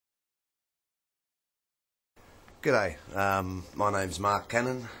G'day, my name's Mark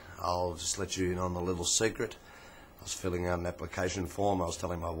Cannon. I'll just let you in on a little secret. I was filling out an application form. I was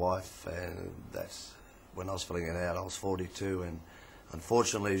telling my wife that when I was filling it out I was 42, and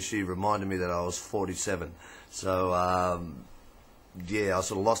unfortunately she reminded me that I was 47. So yeah, I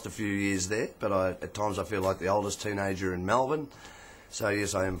sort of lost a few years there, but at times I feel like the oldest teenager in Melbourne. So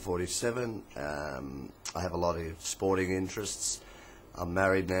yes, I am 47. I have a lot of sporting interests. I'm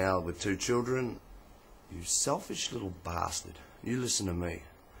married now with 2 children. You selfish little bastard. You listen to me.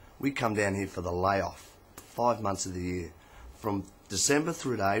 We come down here for the layoff, 5 months of the year. From December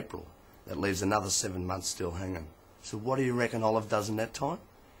through to April. That leaves another 7 months still hanging. So what do you reckon Olive does in that time?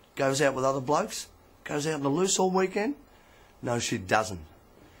 Goes out with other blokes? Goes out on the loose all weekend? No, she doesn't.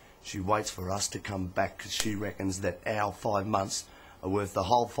 She waits for us to come back because she reckons that our 5 months are worth the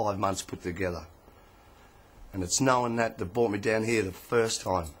whole 5 months put together. And it's knowing that brought me down here the first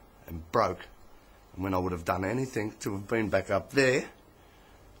time and broke. And when I would have done anything to have been back up there,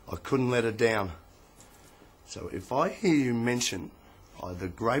 I couldn't let her down. So if I hear you mention either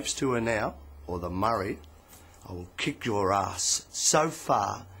Grapes to her now or the Murray, I will kick your ass so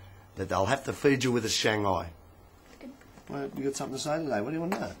far that they'll have to feed you with a Shanghai. Well, you got something to say today? What do you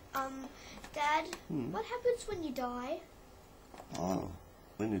want to know? Dad, what happens when you die? Oh,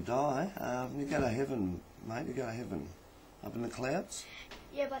 when you die, you go to heaven, mate. You go to heaven. Up in the clouds?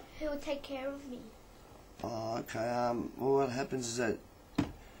 Yeah, but who will take care of me? Oh, okay. Well, what happens is that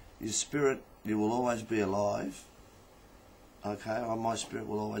your spirit, you will always be alive. Okay, my spirit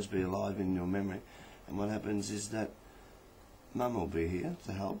will always be alive in your memory. And what happens is that Mum will be here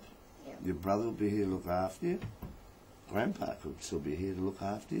to help. Yeah. Your brother will be here to look after you. Grandpa could still be here to look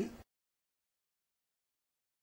after you.